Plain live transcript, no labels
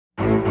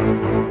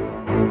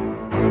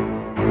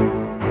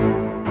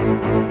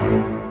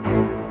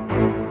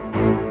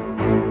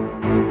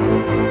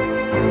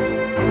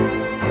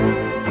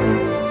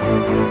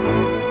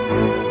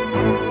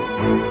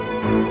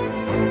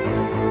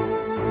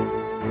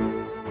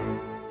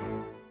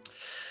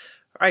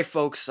All right,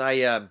 folks.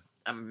 I'm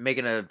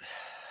making a.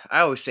 I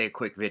always say a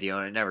quick video,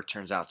 and it never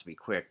turns out to be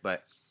quick.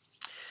 But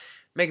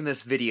making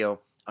this video,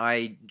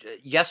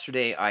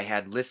 yesterday I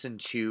had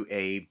listened to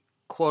a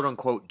quote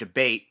unquote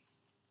debate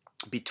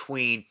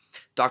between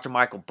Dr.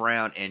 Michael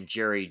Brown and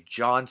Jerry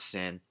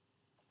Johnson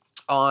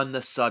on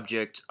the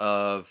subject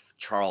of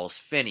Charles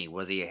Finney.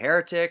 Was he a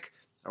heretic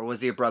or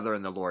was he a brother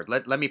in the Lord?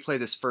 Let me play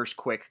this first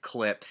quick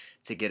clip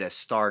to get us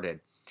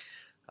started.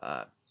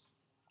 Here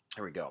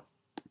we go.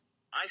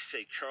 I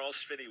say Charles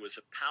Finney was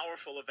a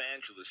powerful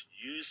evangelist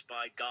used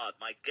by God.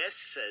 My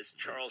guest says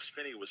Charles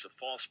Finney was a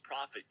false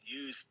prophet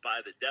used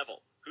by the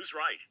devil. Who's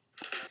right?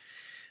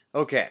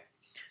 Okay,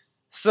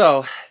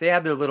 so they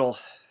had their little,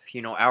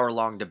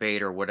 hour-long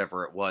debate or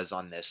whatever it was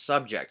on this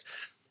subject.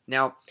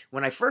 Now,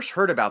 when I first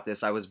heard about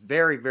this, I was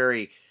very,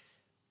 very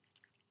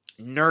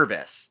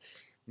nervous.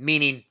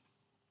 Meaning,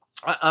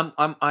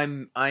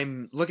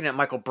 I'm looking at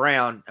Michael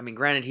Brown. I mean,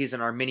 granted, he's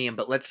an Arminian,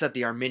 but let's set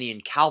the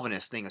Arminian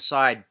Calvinist thing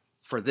aside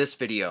for this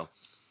video.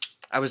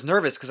 I was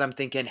nervous because I'm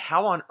thinking,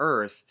 how on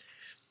earth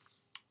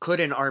could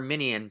an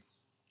Arminian,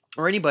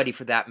 or anybody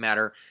for that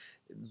matter,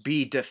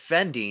 be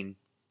defending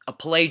a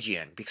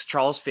Pelagian? Because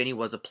Charles Finney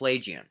was a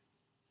Pelagian.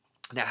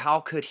 Now,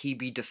 how could he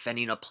be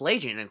defending a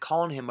Pelagian and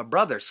calling him a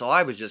brother? So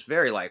I was just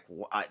very like,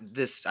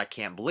 I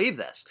can't believe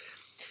this.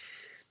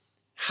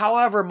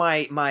 However,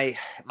 my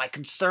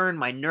concern,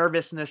 my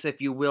nervousness, if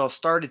you will,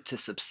 started to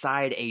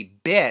subside a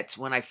bit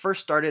when I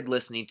first started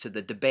listening to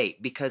the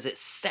debate, because it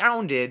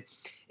sounded,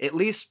 at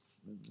least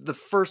the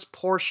first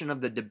portion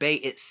of the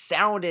debate, it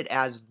sounded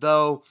as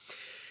though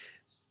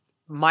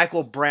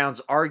Michael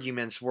Brown's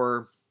arguments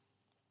were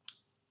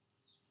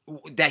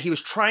that he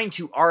was trying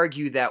to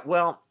argue that,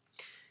 well,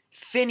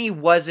 Finney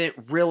wasn't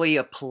really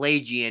a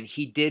Pelagian.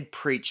 He did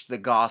preach the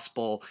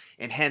gospel,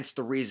 and hence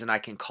the reason I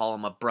can call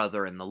him a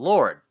brother in the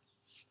Lord.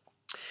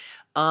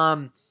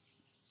 Now,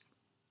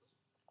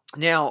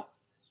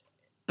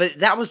 but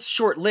that was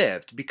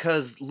short-lived,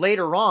 because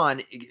later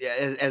on,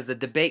 as the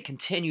debate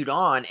continued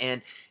on,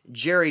 and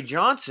Jerry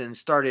Johnson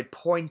started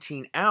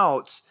pointing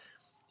out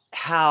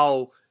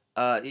how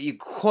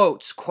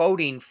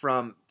quoting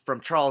from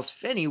Charles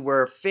Finney,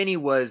 where Finney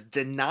was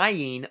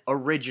denying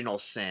original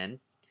sin,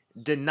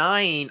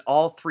 denying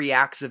all three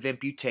acts of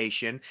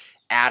imputation: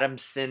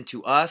 Adam's sin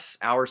to us,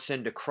 our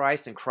sin to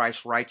Christ, and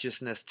Christ's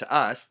righteousness to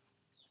us.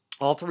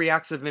 All three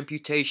acts of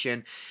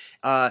imputation,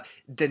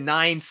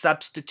 denying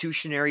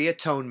substitutionary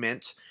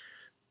atonement.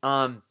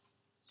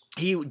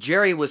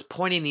 Jerry was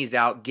pointing these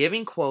out,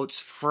 giving quotes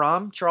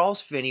from Charles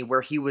Finney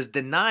where he was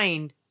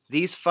denying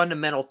these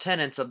fundamental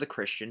tenets of the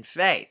Christian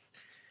faith: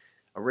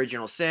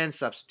 original sin,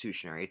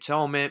 substitutionary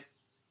atonement,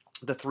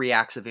 the three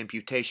acts of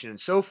imputation, and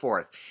so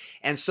forth.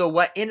 And so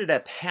what ended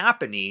up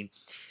happening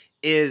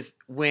is,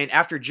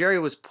 after Jerry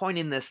was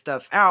pointing this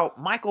stuff out,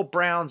 Michael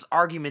Brown's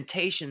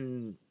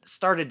argumentation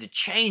started to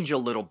change a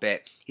little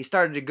bit. He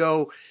started to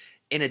go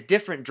in a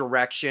different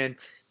direction.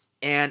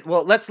 And,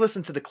 well, let's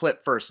listen to the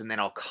clip first, and then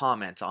I'll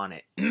comment on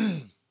it.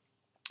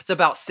 It's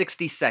about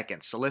 60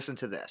 seconds, so listen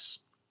to this.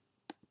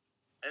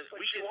 And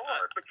you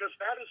are, because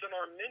that is an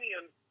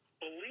Arminian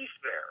belief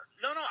there.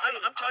 No,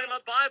 I'm talking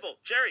about Bible.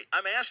 Jerry,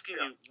 I'm asking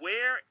you,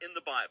 where in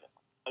the Bible?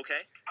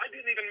 Okay. I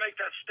didn't even make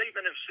that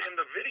statement in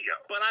the video.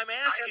 But I'm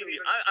asking you.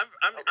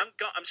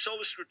 I'm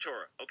sola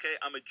scriptura. Okay.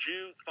 I'm a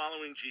Jew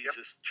following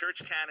Jesus. Yep.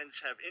 Church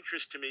canons have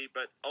interest to me,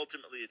 but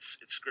ultimately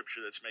it's Scripture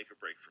that's make or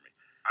break for me.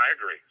 I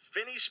agree.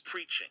 Finney's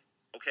preaching.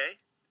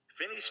 Okay.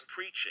 Finney's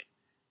preaching.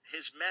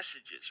 His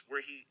messages,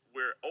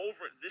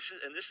 this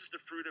is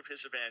the fruit of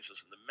his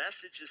evangelism. The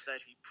messages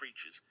that he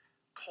preaches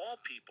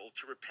call people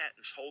to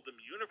repentance, hold them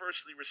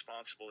universally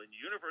responsible and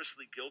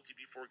universally guilty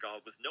before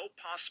God, with no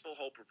possible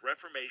hope of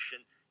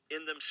reformation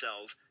in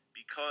themselves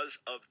because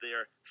of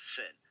their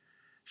sin.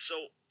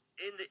 So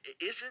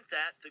isn't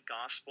that the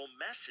gospel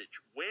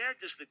message? Where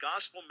does the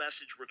gospel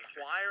message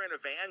require an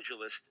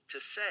evangelist to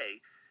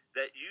say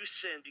that you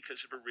sin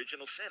because of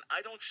original sin?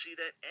 I don't see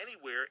that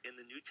anywhere in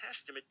the New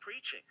Testament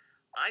preaching.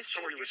 I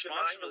see the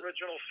responsibility.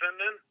 Original sin,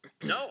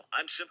 then? No,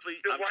 I'm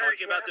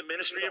talking about the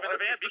ministry of an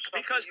evangelist,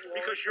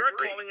 because you're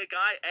calling a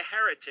guy a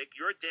heretic.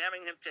 You're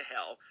damning him to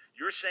hell.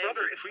 You're saying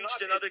he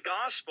preached another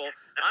gospel.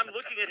 I'm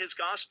looking at his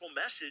gospel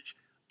message,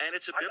 and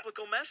it's a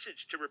biblical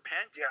message to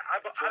repent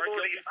for our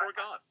guilt before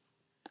God.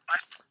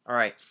 All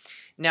right.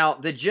 Now,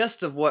 the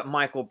gist of what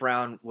Michael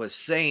Brown was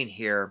saying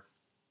here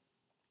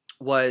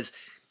was,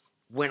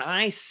 when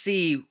I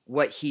see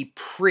what he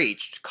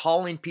preached,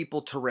 calling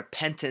people to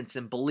repentance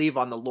and believe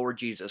on the Lord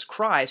Jesus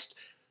Christ,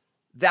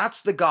 that's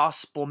the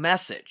gospel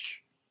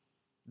message.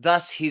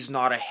 Thus, he's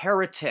not a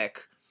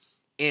heretic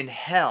in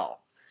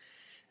hell.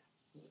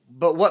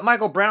 But what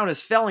Michael Brown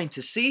is failing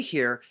to see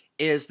here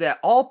is that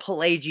all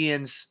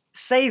Pelagians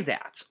say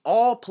that.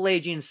 All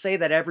Pelagians say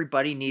that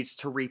everybody needs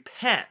to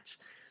repent.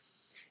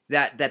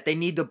 That they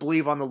need to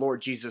believe on the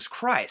Lord Jesus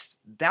Christ.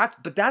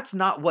 But that's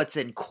not what's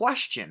in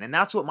question, and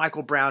that's what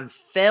Michael Brown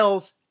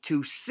fails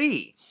to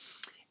see.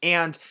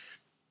 And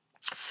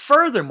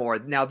furthermore,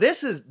 now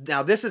this is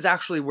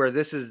actually where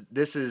this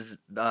is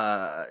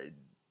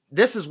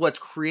this is what's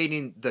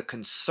creating the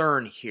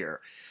concern here,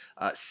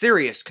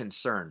 serious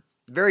concern,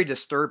 very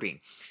disturbing,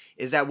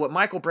 is that what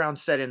Michael Brown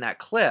said in that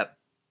clip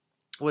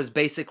was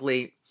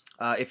basically,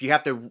 if you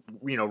have to,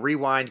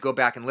 rewind, go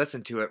back and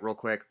listen to it real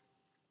quick.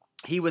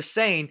 He was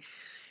saying,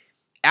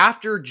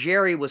 after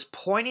Jerry was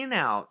pointing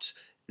out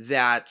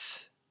that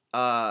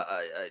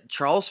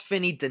Charles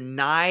Finney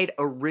denied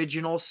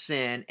original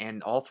sin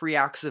and all three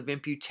acts of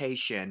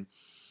imputation,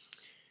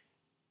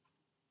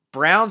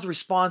 Brown's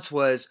response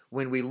was,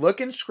 when we look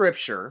in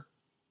Scripture,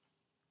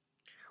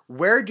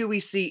 where do we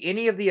see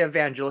any of the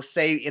evangelists,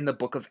 say in the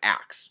book of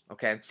Acts,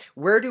 okay?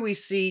 Where do we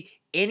see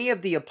any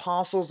of the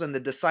apostles and the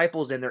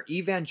disciples in their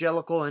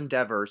evangelical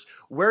endeavors?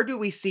 Where do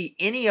we see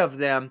any of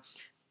them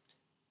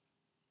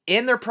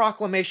in their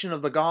proclamation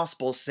of the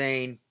gospel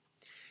saying,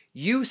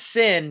 you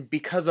sin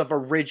because of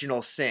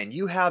original sin.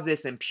 You have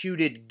this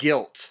imputed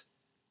guilt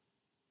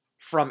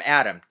from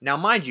Adam. Now,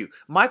 mind you,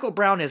 Michael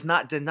Brown is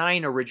not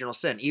denying original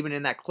sin. Even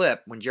in that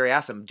clip, when Jerry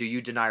asked him, do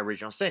you deny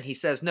original sin? He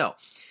says no.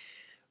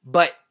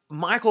 But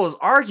Michael's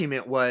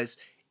argument was,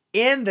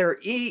 in their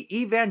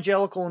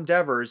evangelical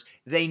endeavors,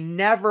 they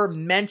never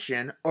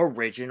mention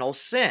original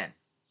sin.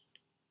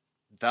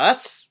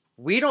 Thus,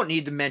 we don't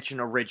need to mention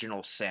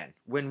original sin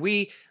when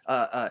we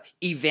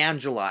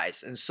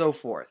evangelize and so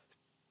forth.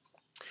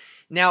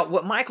 Now,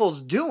 what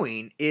Michael's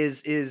doing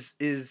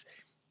is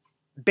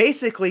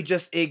basically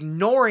just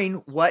ignoring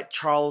what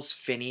Charles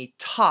Finney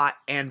taught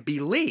and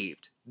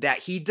believed, that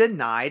he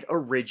denied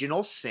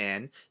original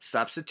sin,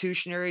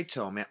 substitutionary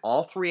atonement,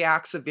 all three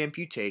acts of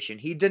imputation.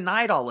 He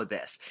denied all of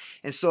this.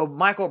 And so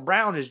Michael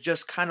Brown is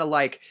just kind of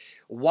like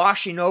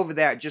washing over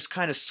that, just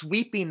kind of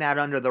sweeping that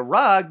under the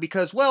rug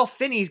because, well,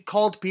 Finney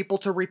called people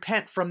to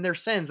repent from their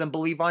sins and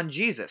believe on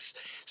Jesus.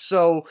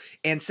 So,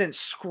 and since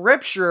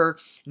Scripture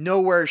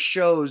nowhere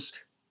shows,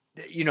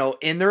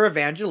 in their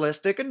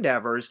evangelistic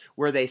endeavors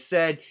where they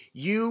said,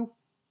 you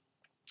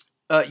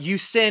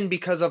sin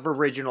because of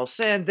original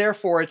sin,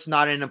 therefore it's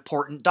not an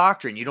important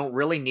doctrine. You don't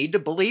really need to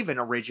believe in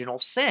original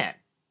sin.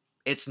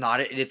 It's not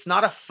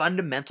a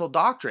fundamental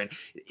doctrine.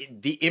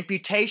 The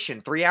imputation,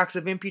 three acts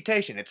of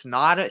imputation, it's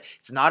not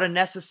a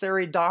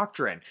necessary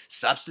doctrine.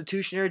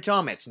 Substitutionary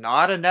atonement, it's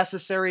not a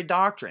necessary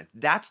doctrine.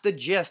 That's the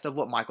gist of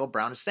what Michael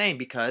Brown is saying,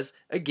 because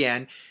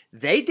again,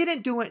 they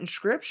didn't do it in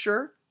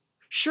Scripture.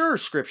 Sure,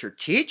 Scripture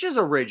teaches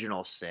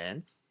original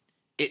sin.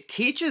 It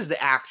teaches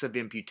the acts of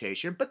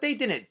imputation, but they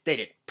didn't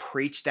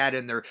preach that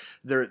in their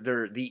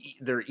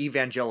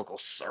evangelical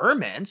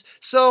sermons.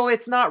 So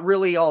it's not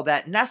really all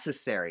that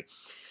necessary.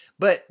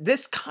 But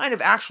this kind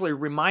of actually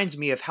reminds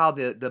me of how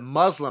the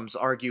Muslims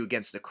argue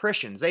against the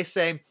Christians. They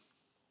say,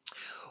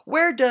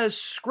 where does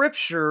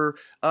Scripture,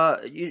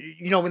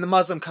 when the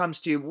Muslim comes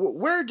to you,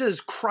 where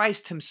does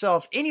Christ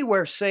himself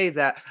anywhere say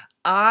that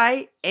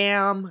I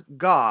am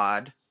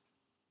God,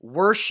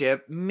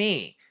 worship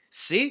me?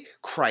 See,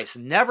 Christ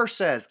never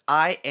says,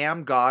 I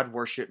am God,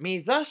 worship me.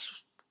 Thus,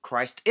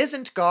 Christ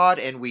isn't God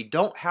and we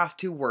don't have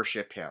to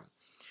worship him.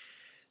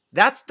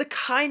 That's the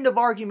kind of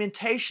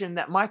argumentation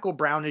that Michael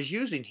Brown is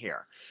using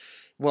here.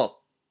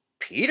 Well,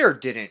 Peter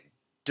didn't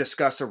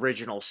discuss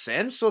original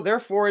sin, so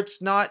therefore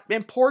it's not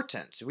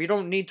important. We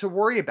don't need to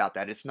worry about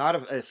that. It's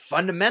not a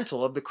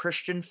fundamental of the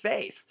Christian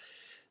faith.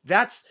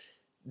 That's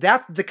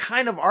the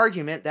kind of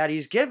argument that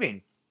he's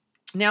giving.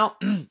 Now,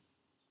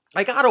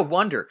 I gotta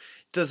wonder,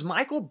 does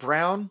Michael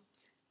Brown,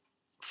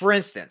 for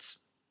instance,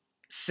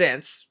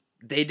 since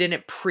they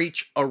didn't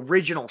preach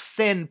original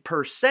sin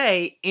per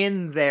se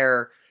in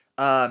their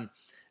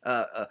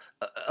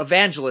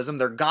evangelism,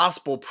 their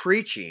gospel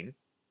preaching,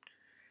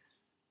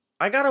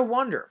 I gotta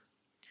wonder,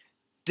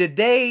 did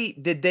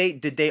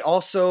they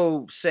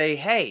also say,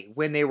 hey,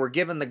 when they were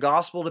given the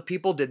gospel to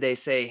people, did they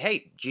say,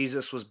 hey,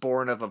 Jesus was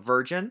born of a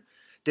virgin?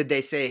 Did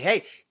they say,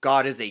 hey,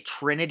 God is a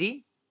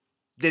Trinity?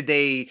 Did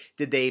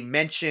they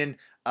mention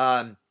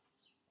how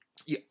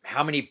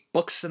many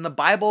books in the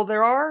Bible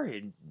there are?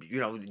 And,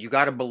 you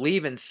got to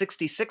believe in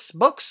 66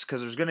 books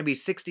because there's going to be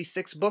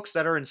 66 books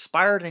that are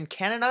inspired and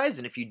canonized.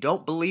 And if you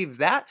don't believe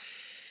that,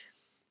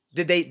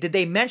 did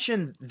they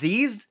mention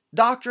these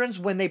doctrines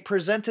when they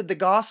presented the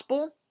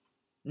gospel?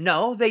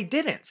 No, they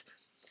didn't.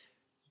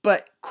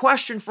 But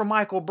question for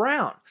Michael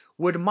Brown.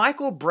 Would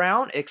Michael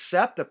Brown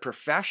accept the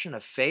profession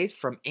of faith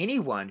from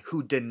anyone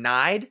who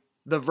denied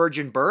the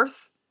virgin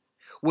birth?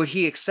 Would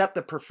he accept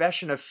the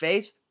profession of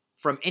faith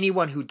from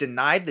anyone who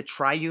denied the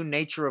triune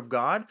nature of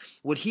God?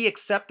 Would he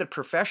accept the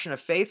profession of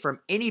faith from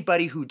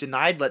anybody who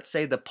denied, let's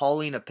say, the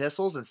Pauline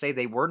epistles and say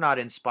they were not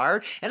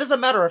inspired? And as a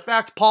matter of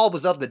fact, Paul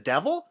was of the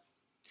devil?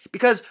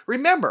 Because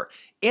remember,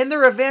 in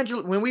their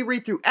when we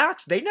read through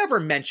Acts, they never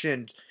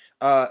mentioned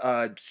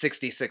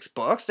 66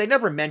 books. They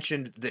never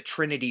mentioned the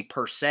Trinity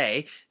per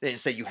se. They didn't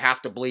say you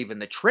have to believe in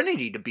the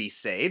Trinity to be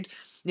saved.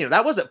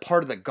 That wasn't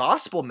part of the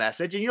gospel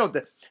message.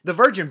 And, the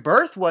virgin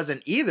birth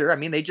wasn't either. I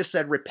mean, they just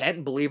said repent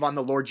and believe on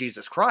the Lord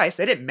Jesus Christ.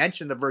 They didn't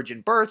mention the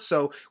virgin birth,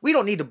 so we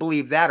don't need to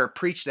believe that or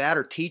preach that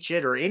or teach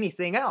it or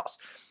anything else.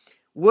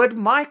 Would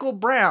Michael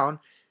Brown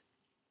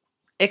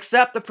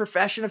accept the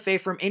profession of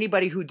faith from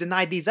anybody who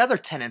denied these other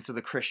tenets of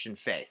the Christian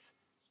faith?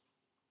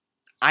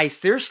 I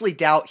seriously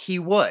doubt he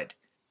would.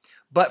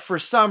 But for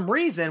some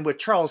reason, with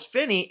Charles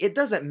Finney, it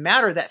doesn't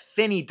matter that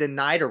Finney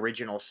denied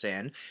original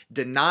sin,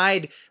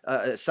 denied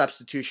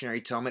substitutionary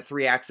atonement,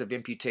 3 acts of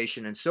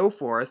imputation, and so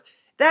forth.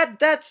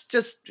 That's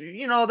just,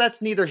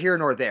 that's neither here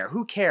nor there.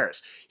 Who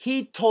cares?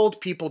 He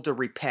told people to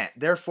repent.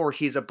 Therefore,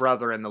 he's a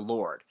brother in the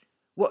Lord.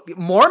 Well,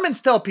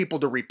 Mormons tell people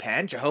to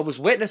repent. Jehovah's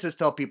Witnesses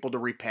tell people to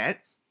repent.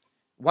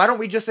 Why don't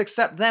we just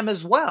accept them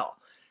as well?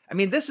 I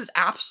mean, this is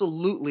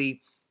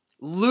absolutely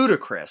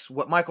ludicrous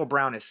what Michael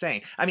Brown is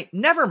saying. I mean,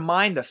 never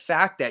mind the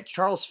fact that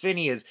Charles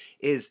Finney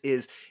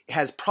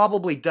has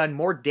probably done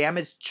more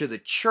damage to the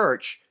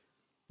church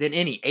than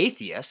any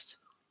atheist.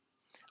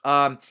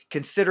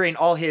 Considering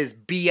all his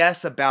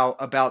BS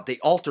about the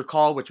altar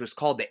call, which was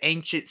called the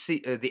anxious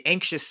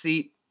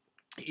seat.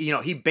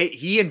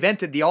 He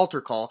invented the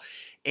altar call,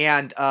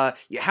 and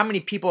how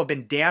many people have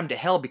been damned to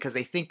hell because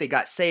they think they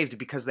got saved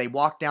because they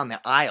walked down the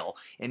aisle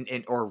and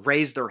or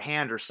raised their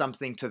hand or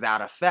something to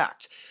that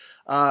effect.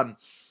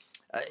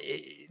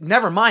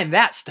 Never mind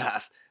that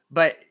stuff,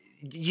 but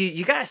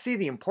you got to see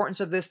the importance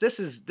of this. This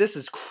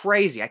is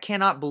crazy. I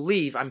cannot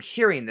believe I'm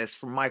hearing this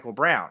from Michael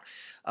Brown.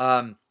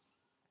 And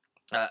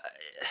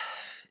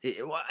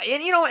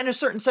in a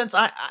certain sense,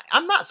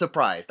 I'm not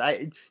surprised.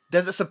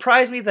 Does it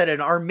surprise me that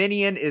an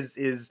Arminian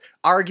is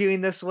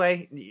arguing this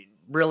way?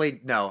 Really,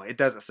 no, it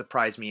doesn't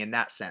surprise me in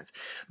that sense.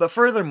 But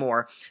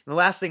furthermore, the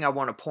last thing I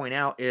want to point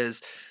out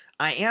is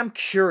I am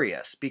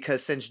curious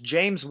because since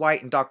James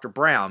White and Dr.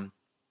 Brown,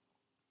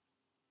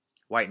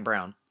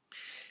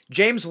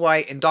 James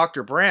White and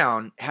Dr.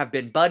 Brown have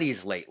been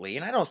buddies lately,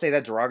 and I don't say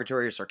that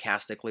derogatory or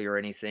sarcastically or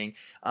anything,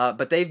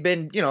 but they've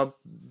been,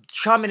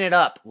 chumming it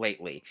up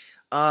lately.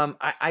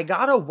 I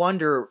gotta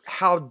wonder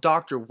how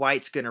Dr.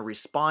 White's gonna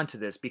respond to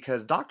this,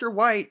 because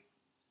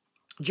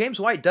James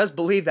White does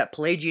believe that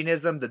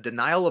Pelagianism, the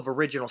denial of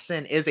original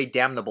sin, is a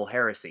damnable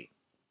heresy.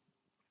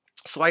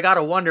 So I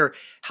gotta wonder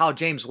how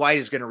James White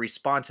is gonna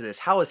respond to this.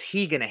 How is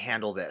he gonna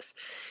handle this?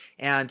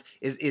 And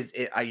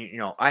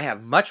I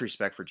have much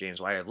respect for James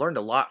White. I've learned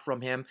a lot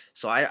from him.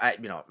 So I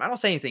don't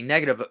say anything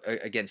negative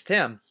against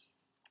him,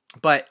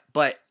 but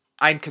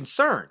I'm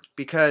concerned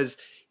because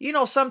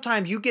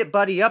sometimes you get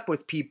buddy up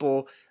with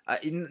people,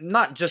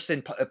 not just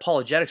in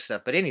apologetic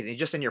stuff, but anything,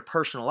 just in your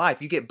personal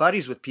life. You get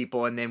buddies with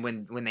people, and then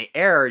when they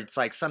err, it's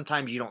like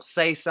sometimes you don't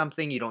say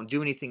something, you don't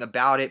do anything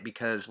about it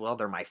because, well,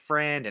 they're my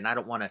friend, and I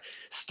don't want to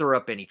stir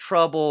up any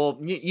trouble.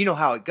 You know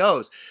how it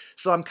goes.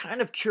 So I'm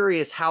kind of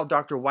curious how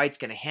Dr. White's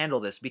going to handle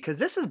this, because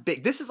this is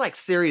big. This is like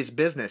serious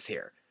business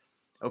here.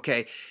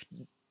 Okay,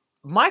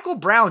 Michael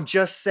Brown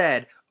just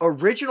said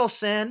original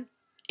sin,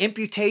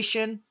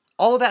 imputation,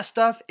 all of that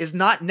stuff is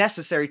not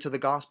necessary to the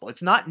gospel.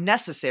 It's not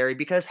necessary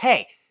because,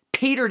 hey,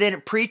 Peter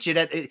didn't preach it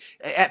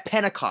at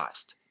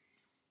Pentecost.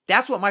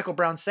 That's what Michael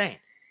Brown's saying.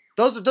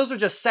 Those are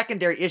just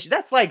secondary issues.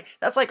 That's like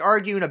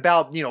arguing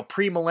about,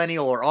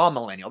 premillennial or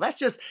amillennial. That's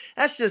just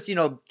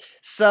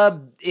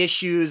sub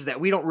issues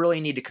that we don't really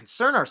need to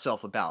concern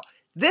ourselves about.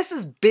 This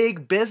is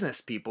big business,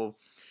 people.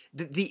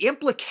 The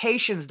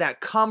implications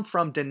that come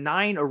from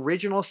denying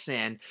original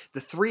sin, the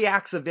 3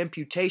 acts of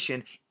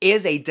imputation,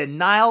 is a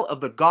denial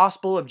of the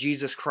gospel of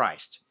Jesus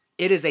Christ.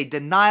 It is a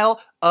denial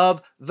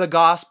of the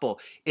gospel.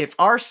 If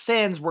our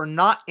sins were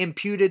not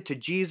imputed to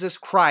Jesus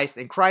Christ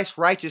and Christ's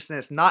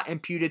righteousness not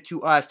imputed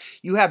to us,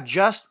 you have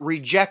just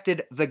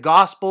rejected the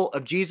gospel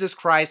of Jesus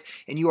Christ,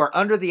 and you are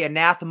under the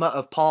anathema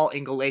of Paul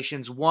in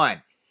Galatians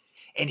 1.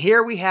 And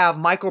here we have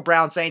Michael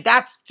Brown saying,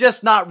 that's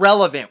just not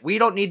relevant. We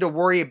don't need to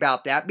worry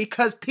about that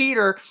because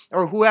Peter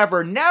or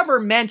whoever never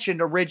mentioned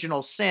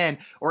original sin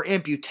or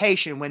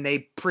imputation when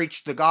they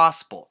preached the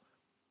gospel.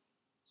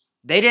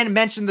 They didn't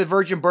mention the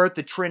virgin birth,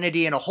 the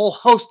Trinity, and a whole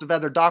host of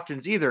other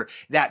doctrines either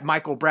that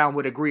Michael Brown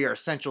would agree are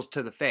essentials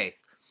to the faith.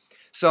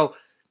 So,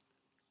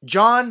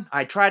 John,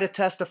 I try to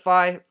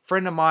testify,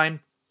 friend of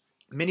mine,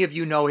 many of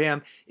you know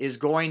him, is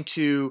going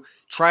to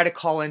try to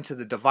call into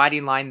the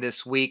dividing line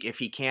this week if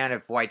he can,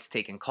 if White's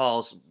taking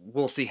calls.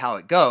 We'll see how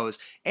it goes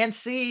and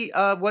see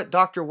what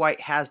Dr.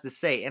 White has to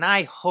say. And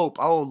I hope,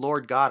 oh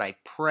Lord God, I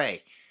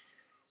pray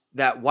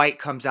that White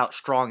comes out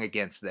strong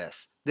against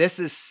this. This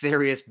is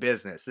serious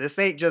business. This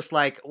ain't just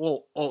like,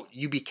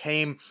 you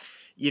became,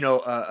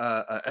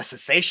 a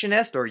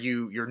cessationist, or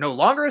you're no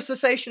longer a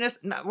cessationist.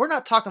 No, we're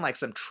not talking like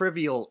some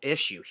trivial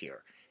issue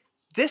here.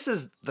 This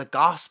is the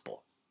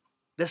gospel.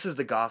 This is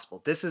the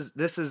gospel.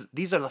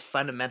 These are the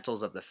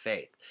fundamentals of the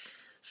faith.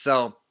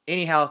 So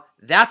anyhow,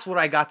 that's what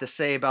I got to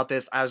say about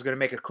this. I was going to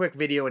make a quick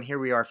video, and here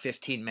we are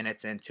 15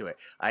 minutes into it.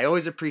 I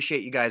always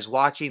appreciate you guys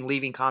watching,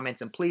 leaving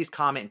comments, and please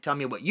comment and tell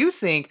me what you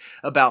think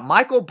about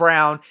Michael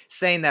Brown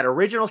saying that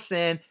original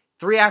sin,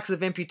 3 acts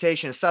of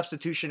imputation, and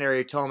substitutionary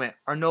atonement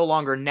are no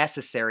longer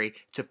necessary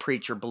to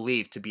preach or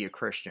believe to be a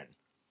Christian.